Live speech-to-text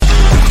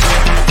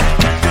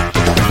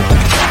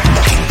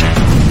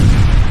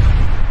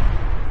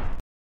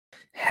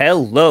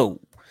Hello.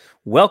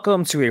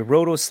 Welcome to a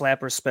Roto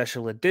Slapper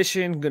special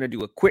edition. Going to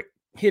do a quick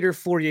hitter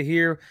for you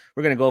here.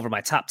 We're going to go over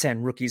my top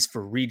 10 rookies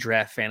for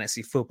redraft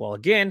fantasy football.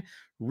 Again,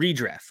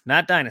 redraft,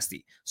 not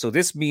dynasty. So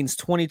this means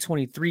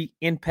 2023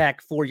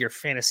 impact for your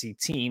fantasy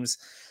teams.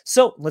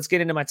 So let's get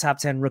into my top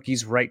 10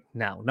 rookies right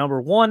now.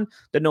 Number one,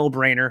 the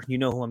no-brainer. You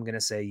know who I'm going to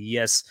say.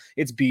 Yes,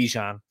 it's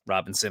Bijan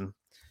Robinson.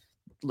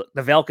 Look,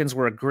 the Falcons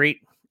were a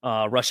great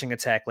rushing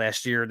attack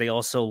last year. They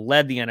also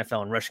led the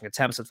NFL in rushing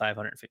attempts at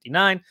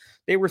 559.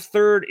 They were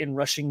third in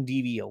rushing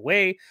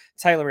DVOA.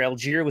 Tyler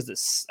Algier was, the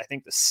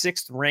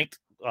sixth ranked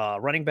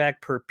running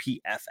back per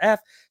PFF.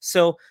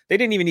 So they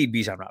didn't even need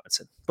Bijan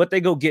Robinson, but they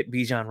go get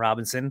Bijan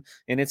Robinson,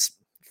 and it's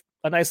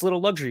a nice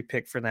little luxury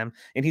pick for them.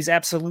 And he's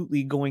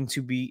absolutely going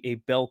to be a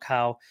bell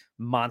cow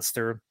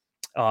monster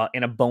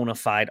and a bona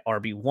fide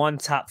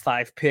RB1 top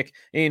 5 pick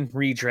in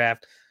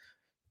redraft.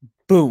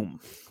 Boom.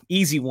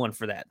 Easy one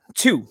for that.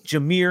 2,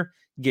 Jahmyr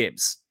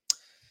Gibbs.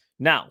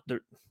 Now,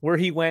 where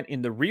he went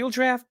in the real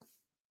draft,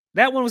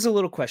 that one was a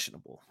little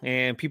questionable.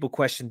 And people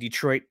questioned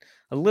Detroit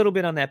a little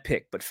bit on that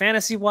pick. But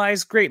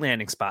fantasy-wise, great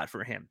landing spot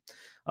for him.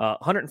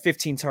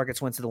 115 targets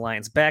went to the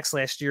Lions' backs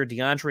last year.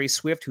 DeAndre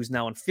Swift, who's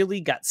now in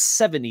Philly, got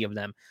 70 of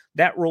them.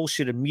 That role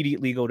should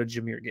immediately go to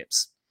Jahmyr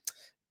Gibbs.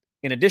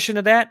 In addition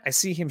to that, I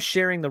see him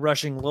sharing the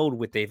rushing load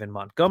with David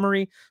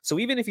Montgomery. So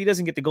even if he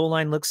doesn't get the goal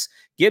line looks,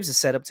 Gibbs is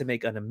set up to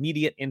make an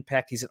immediate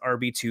impact. He's an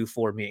RB2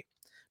 for me.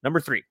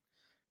 Number 3,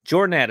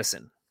 Jordan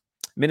Addison.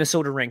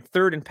 Minnesota ranked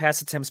third in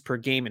pass attempts per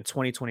game in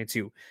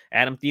 2022.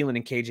 Adam Thielen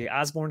and KJ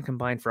Osborne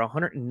combined for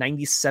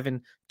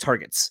 197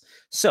 targets.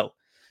 So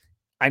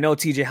I know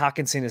TJ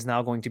Hawkinson is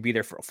now going to be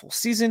there for a full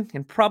season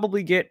and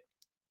probably get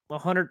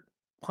 100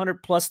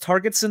 plus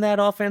targets in that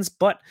offense,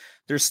 but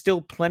there's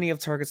still plenty of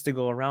targets to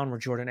go around where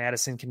Jordan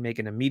Addison can make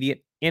an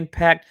immediate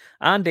impact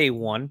on day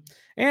one.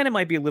 And it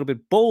might be a little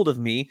bit bold of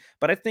me,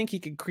 but I think he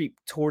could creep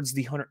towards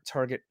the 100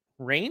 target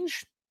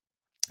range.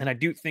 And I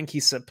do think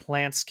he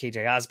supplants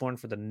KJ Osborne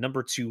for the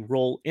number 2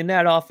 role in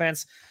that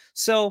offense.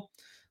 So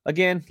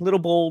again, little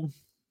bold,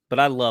 but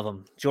I love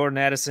him. Jordan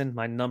Addison,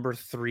 my number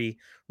 3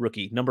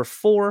 rookie. Number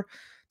 4,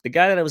 the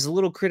guy that I was a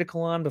little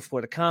critical on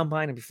before the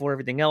combine and before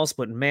everything else,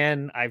 but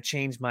man, I've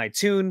changed my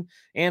tune.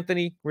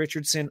 Anthony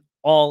Richardson,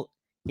 all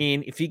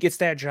in. If he gets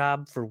that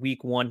job for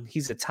week 1,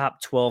 he's a top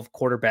 12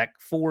 quarterback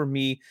for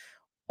me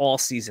all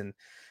season.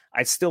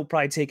 I'd still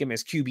probably take him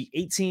as QB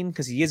 18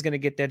 because he is going to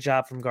get that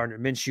job from Gardner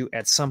Minshew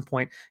at some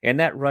point,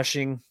 and that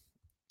rushing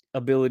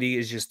ability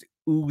is just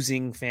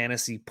oozing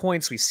fantasy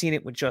points. We've seen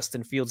it with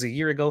Justin Fields a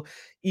year ago.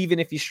 Even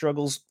if he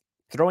struggles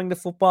throwing the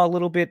football a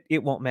little bit,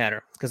 it won't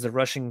matter because the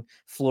rushing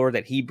floor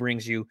that he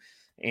brings you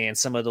and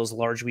some of those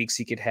large weeks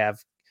he could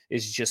have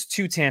is just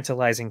too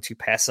tantalizing to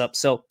pass up.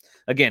 So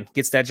again,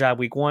 gets that job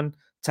week 1,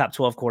 top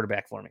 12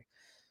 quarterback for me.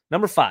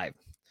 Number 5,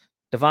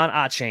 Devon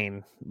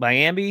Achane.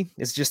 Miami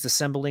is just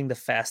assembling the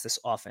fastest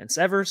offense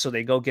ever. So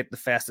they go get the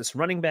fastest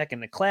running back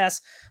in the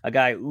class, a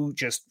guy who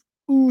just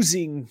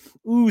oozing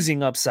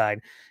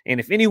upside. And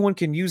if anyone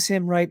can use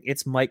him right,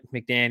 it's Mike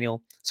McDaniel.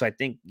 So I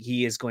think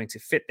he is going to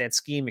fit that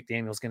scheme.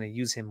 McDaniel's going to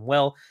use him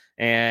well.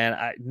 And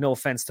no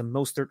offense to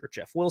Mostert or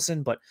Jeff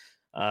Wilson, but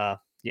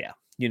yeah,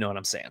 you know what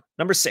I'm saying.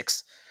 Number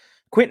 6,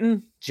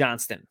 Quentin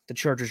Johnston. The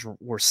Chargers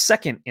were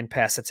second in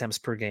pass attempts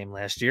per game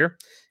last year.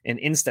 And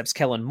in steps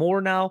Kellen Moore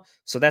now.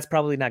 So that's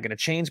probably not going to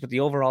change, but the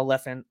overall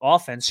left end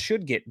offense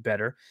should get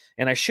better.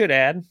 And I should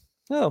add,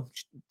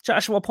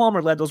 Joshua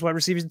Palmer led those wide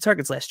receivers in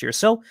targets last year.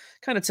 So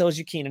kind of tells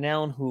you Keenan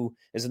Allen, who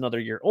is another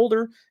year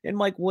older, and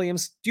Mike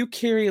Williams do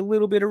carry a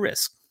little bit of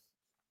risk.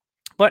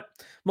 But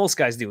most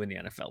guys do in the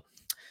NFL.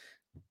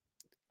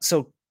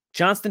 So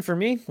Johnston, for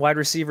me, wide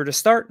receiver to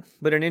start,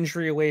 but an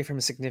injury away from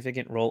a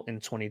significant role in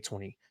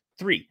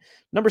 2023.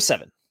 Number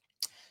 7,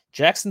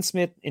 Jackson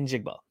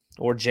Smith-Njigba,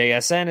 or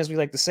JSN as we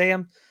like to say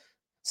him.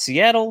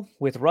 Seattle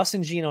with Russ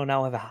and Geno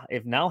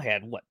have now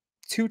had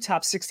 2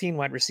 top 16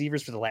 wide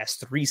receivers for the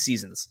last 3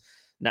 seasons.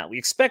 Now, we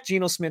expect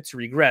Geno Smith to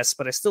regress,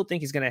 but I still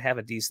think he's going to have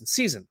a decent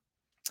season.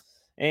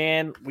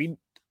 And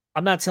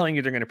I'm not telling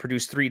you they're going to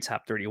produce 3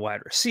 top 30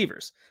 wide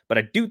receivers, but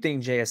I do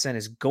think JSN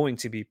is going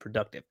to be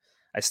productive.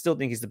 I still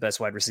think he's the best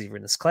wide receiver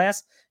in this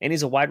class, and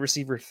he's a wide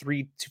receiver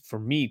 3 for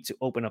me to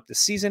open up this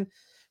season,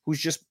 who's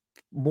just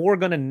more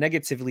going to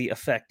negatively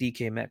affect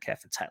DK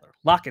Metcalf and Tyler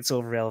Lockett's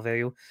overall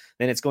value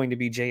than it's going to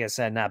be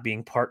JSN not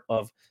being part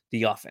of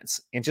the offense.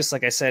 And just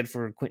like I said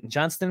for Quentin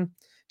Johnston,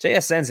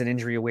 JSN's an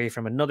injury away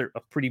from a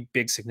pretty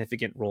big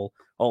significant role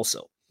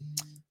also.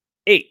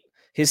 8,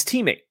 his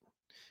teammate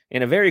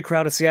in a very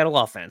crowded Seattle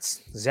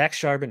offense, Zach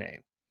Charbonnet.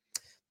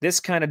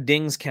 This kind of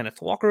dings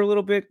Kenneth Walker a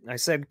little bit. I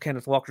said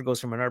Kenneth Walker goes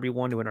from an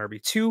RB1 to an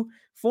RB2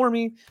 for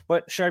me,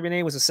 but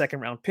Charbonnet was a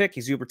second-round pick.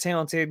 He's uber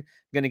talented,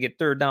 going to get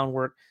third down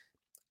work.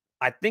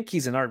 I think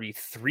he's an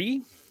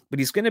RB3, but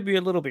he's going to be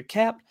a little bit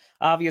capped.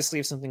 Obviously,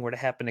 if something were to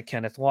happen to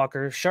Kenneth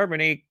Walker,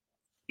 Charbonnet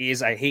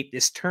is, I hate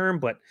this term,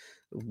 but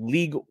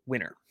league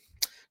winner.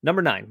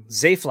 Number 9,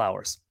 Zay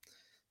Flowers.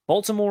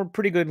 Baltimore,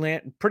 pretty good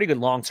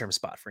long-term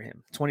spot for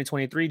him.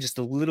 2023, just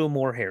a little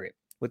more Harriet.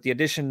 With the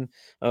addition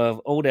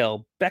of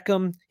Odell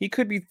Beckham, he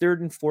could be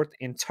third and fourth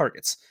in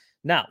targets.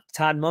 Now,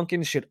 Todd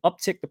Monken should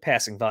uptick the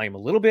passing volume a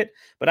little bit,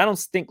 but I don't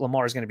think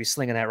Lamar is going to be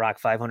slinging that rock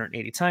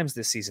 580 times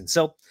this season.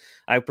 So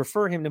I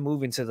prefer him to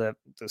move into the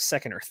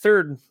second or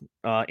third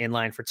in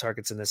line for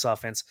targets in this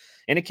offense.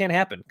 And it can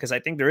happen because I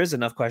think there is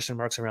enough question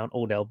marks around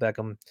Odell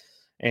Beckham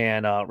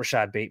and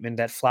Rashad Bateman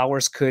that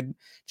Flowers could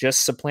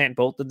just supplant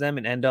both of them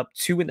and end up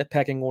 2 in the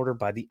pecking order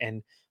by the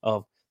end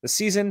of the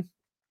season.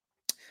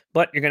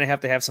 But you're going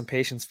to have some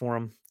patience for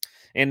him.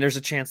 And there's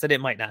a chance that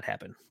it might not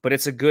happen. But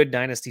it's a good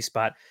dynasty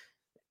spot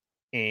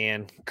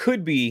and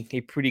could be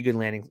a pretty good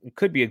landing. It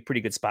could be a pretty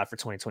good spot for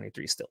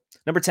 2023 still.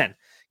 Number 10,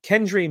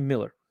 Kendre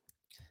Miller.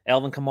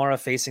 Alvin Kamara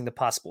facing the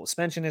possible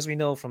suspension, as we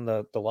know, from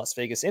the Las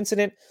Vegas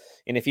incident.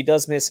 And if he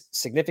does miss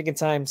significant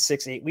time,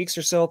 6-8 weeks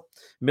or so,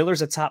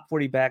 Miller's a top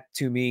 40 back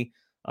to me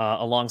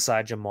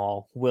alongside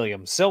Jamal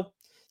Williams. So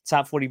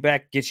top 40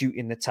 back gets you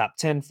in the top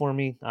 10 for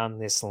me on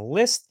this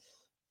list.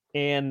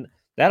 And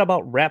that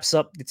about wraps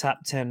up the top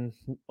 10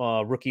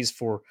 rookies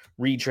for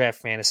Redraft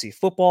Fantasy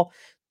Football.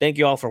 Thank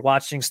you all for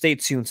watching. Stay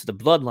tuned to the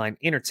Bloodline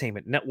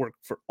Entertainment Network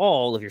for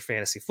all of your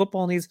fantasy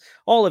football needs,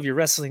 all of your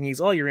wrestling needs,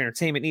 all your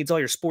entertainment needs, all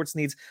your sports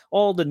needs,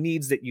 all the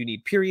needs that you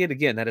need, period.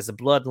 Again, that is the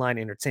Bloodline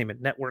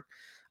Entertainment Network.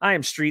 I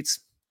am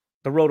Streets,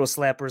 the Roto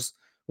Slappers.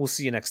 We'll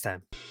see you next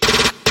time.